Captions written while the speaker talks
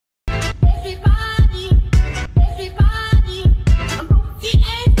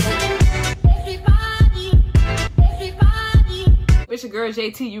your girl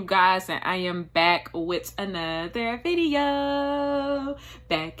JT, you guys, and I am back with another video.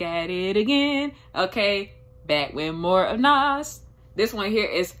 Back at it again. Okay, back with more of Nas. This one here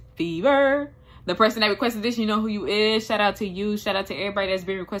is Fever. The person that requested this, you know who you is. Shout out to you. Shout out to everybody that's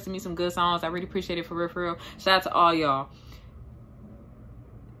been requesting me some good songs. I really appreciate it, for real, for real. Shout out to all y'all.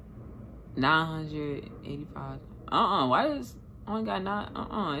 985. Why does only got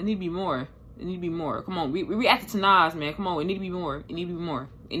 9? It need to be more. It need to be more. Come on, we reacted to Nas, man. Come on, it need to be more. It need to be more.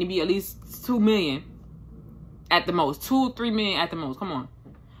 It need to be at least 2 million at the most. 2, 3 million at the most. Come on.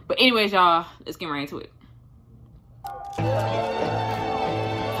 But anyways, y'all, let's get right into it.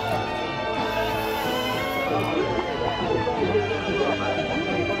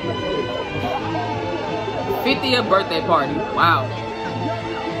 '50th birthday party. Wow.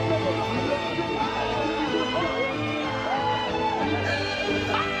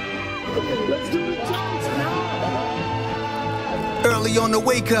 Early on the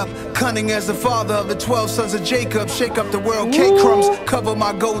wake up, cunning as the father of the 12 sons of Jacob. Shake up the world, cake crumbs, cover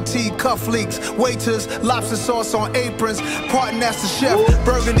my goatee, cufflinks, waiters, lobster sauce on aprons, parting as the chef,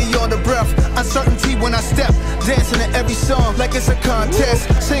 burgundy on the breath, uncertainty when I step, dancing to every song like it's a contest,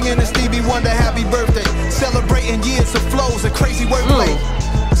 singing to Stevie Wonder happy birthday, celebrating years of flows and crazy wordplay.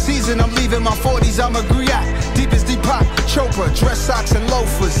 Season, I'm leaving my 40s, I'm a griot, deep as Deepak Chopra, dress socks and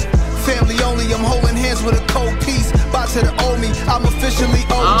loafers. Family only, I'm holding hands with a cold piece. Bow to the old me, I'm officially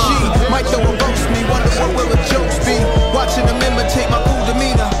OG. Might throw a roast me, wonder what will the jokes be. Watching them imitate my cool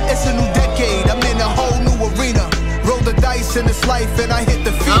demeanor. It's a new decade, I'm in a whole new arena. Roll the dice in this life and I hit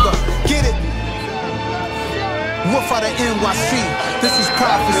the fever. Get it? Wolf out of NYC, this is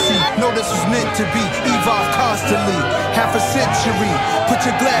prophecy. Know this was meant to be, evolve constantly. Half a century, put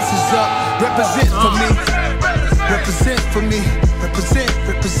your glasses up. Represent for me, represent for me. Represent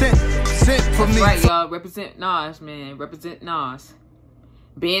for me. Right, y'all. Represent Nas, man. Represent Nas.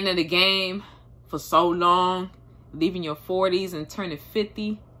 Being in the game for so long, leaving your 40s and turning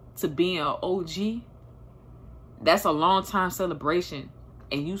 50 to being an OG, that's a long time celebration.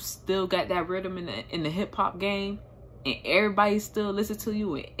 And you still got that rhythm in the hip hop game, and everybody still listen to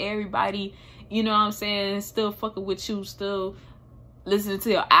you, and everybody, you know what I'm saying, still fucking with you, still listening to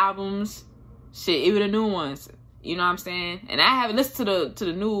your albums, shit, even the new ones. You know what I'm saying? And I haven't listened to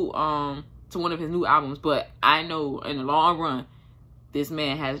the new to one of his new albums, but I know in the long run, this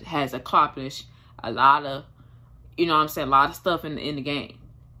man has accomplished a lot of, you know what I'm saying, a lot of stuff in the game.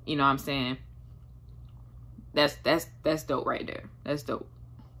 You know what I'm saying? That's dope right there. That's dope.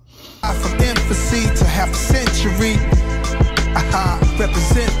 From infancy to half a century,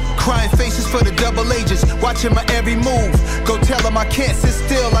 represent. Crying faces for the double ages, watching my every move. Go tell them I can't sit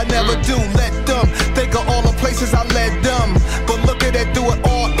still, I never do. Let them think of all the places I led them. But look at that, do it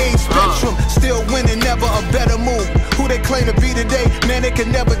all age spectrum. Still winning, never a better move. Who they claim to be today, man, they can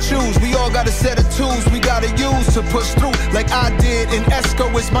never choose. We all got a set of tools we gotta use to push through. Like I did in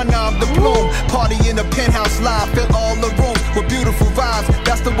Esco, it's my nom de plume. Party in the penthouse live, fill all the rooms with beautiful vibes.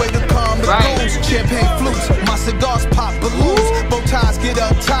 That's the way to calm the blues. Champagne flutes, my cigars pop balloons. Bow ties get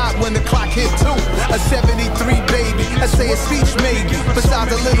up tight when the clock hit 2. A 73 baby, I say a speech maybe. Besides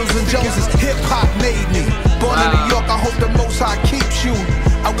the Littles and Joneses, hip-hop made me. Born in New York, I hope the Most High keeps you.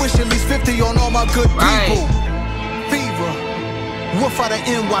 I wish at least 50 on all my good people. Fever, wolf out of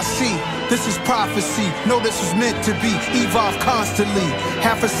NYC, this is prophecy. Know this was meant to be, evolve constantly.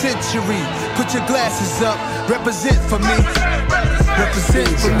 Half a century, put your glasses up. Represent for me,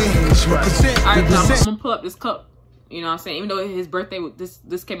 represent for me, represent. Alright, now I'm gonna pull up this cup. You know what I'm saying? Even though his birthday,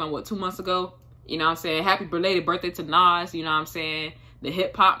 this came out, what, 2 months ago? You know what I'm saying? Happy belated birthday to Nas, you know what I'm saying? The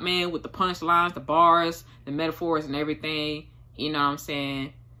hip-hop man with the punchlines, the bars, the metaphors and everything. You know what I'm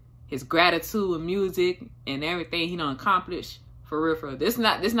saying? His gratitude and music and everything he done accomplished. For real, for real. This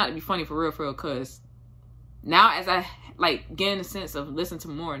not to be funny, for real, because now as I, like, getting a sense of listening to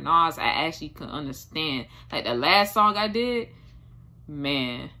more Nas, I actually can understand. Like, the last song I did,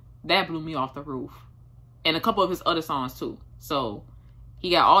 man, that blew me off the roof. And a couple of his other songs too. So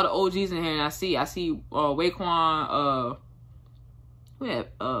he got all the OGs in here, and I see Raekwon, who had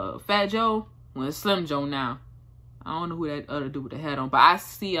Fat Joe, well, it's Slim Joe now. I don't know who that other dude with the hat on, but I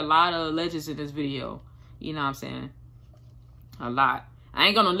see a lot of legends in this video. You know what I'm saying? A lot. I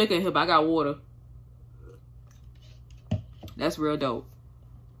ain't got no liquor in here, but I got water. That's real dope.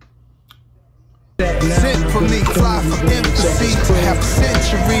 Sent for me, fly from infancy to half a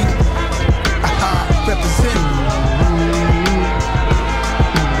century. Represent.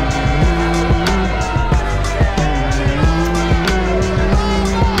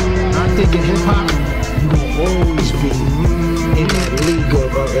 I think in hip hop, you will always be in that league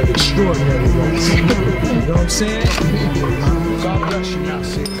of extraordinary ones. You know what I'm saying? God bless you now,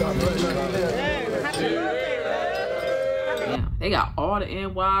 sis. God bless you. Yeah, they got all the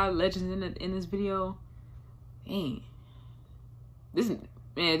NY legends in this video. Dang.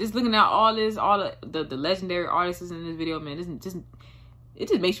 Just looking at all the legendary artists in this video, man, it just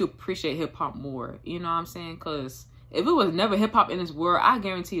makes you appreciate hip hop more. You know what I'm saying? Cause if it was never hip hop in this world, I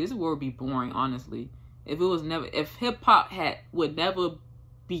guarantee you this world would be boring, honestly. If hip hop would never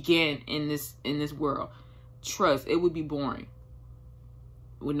begin in this world, trust, it would be boring.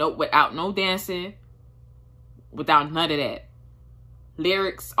 Without no dancing, without none of that.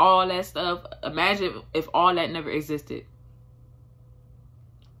 Lyrics, all that stuff. Imagine if all that never existed.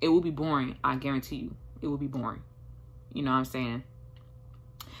 It would be boring. I guarantee you. It would be boring. You know what I'm saying?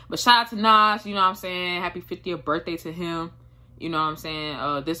 But shout out to Nas. You know what I'm saying? Happy 50th birthday to him. You know what I'm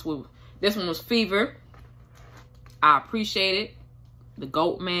saying? This one was Fever. I appreciate it. The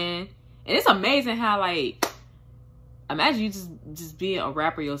GOAT, man. And it's amazing how, like, imagine you just being a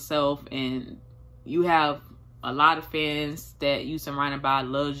rapper yourself and you have a lot of fans that you surrounded by,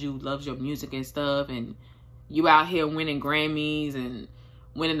 loves your music and stuff, and you out here winning Grammys and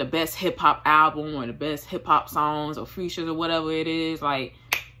winning the best hip hop album or the best hip hop songs or features or whatever it is, like,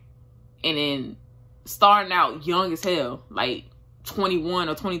 and then starting out young as hell, like 21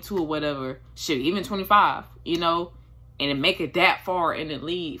 or 22 or whatever, shit, even 25, you know, and then make it that far in the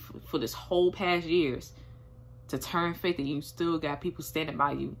lead for this whole past years. To turn 50, you still got people standing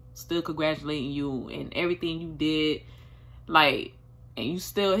by you, still congratulating you and everything you did, like, and you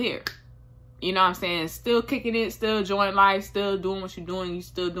still here. You know what I'm saying? Still kicking it, still enjoying life, still doing what you're doing, you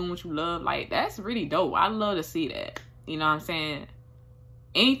still doing what you love. Like, that's really dope. I love to see that. You know what I'm saying?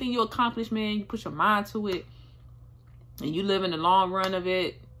 Anything you accomplish, man, you put your mind to it, and you live in the long run of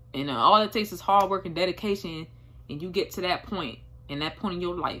it, and all it takes is hard work and dedication, and you get to that point, and that point in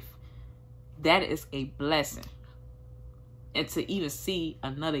your life, that is a blessing. And to even see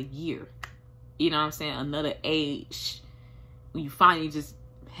another year, you know what I'm saying, another age, when you finally just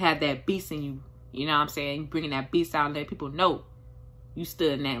have that beast in you, you know what I'm saying, you bringing that beast out and let people know you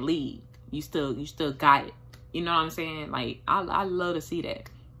still in that league, you still got it, you know what I'm saying. Like, I love to see that,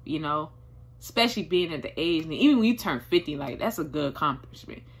 you know, especially being at the age, and even when you turn 50, like, that's a good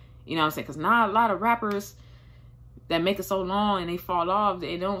accomplishment, you know what I'm saying, because not a lot of rappers that make it so long and they fall off,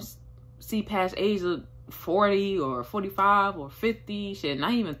 they don't see past age of 40 or 45 or 50, shit,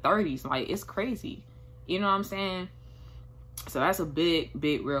 not even 30s. Like, it's crazy, you know what I'm saying. So that's a big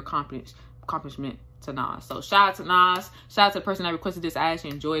real accomplishment to Nas. So shout out to Nas, shout out to the person that requested this. I actually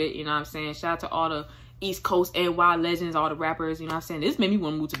enjoyed it, you know what I'm saying. Shout out to all the East Coast NY legends, all the rappers, you know what I'm saying. This made me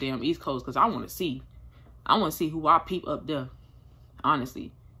want to move to damn East Coast because I want to see who I peep up there,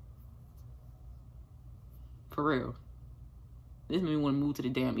 honestly, for real. This made me want to move to the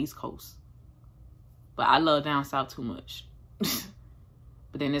damn East Coast. But I love down south too much. But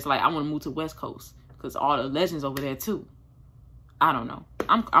then it's like I want to move to West Coast because all the legends over there too. I don't know.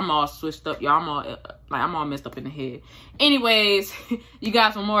 I'm all switched up, y'all. I'm all messed up in the head. Anyways, you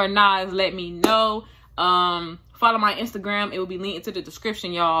guys want more Nas, let me know. Follow my Instagram. It will be linked into the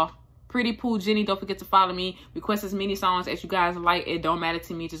description, y'all. Prettypoohjeni. Don't forget to follow me. Request as many songs as you guys like. It don't matter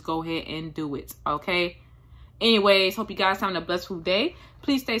to me. Just go ahead and do it. Okay? Anyways, hope you guys having a blissful day.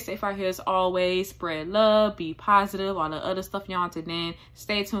 Please stay safe out here as always. Spread love. Be positive. All the other stuff y'all into then.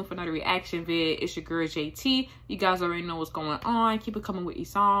 Stay tuned for another reaction vid. It's your girl, JT. You guys already know what's going on. Keep it coming with these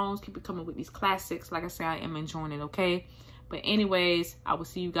songs. Keep it coming with these classics. Like I said, I am enjoying it, okay? But anyways, I will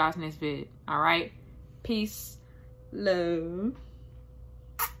see you guys next vid. Alright? Peace. Love.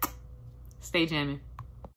 Stay jamming.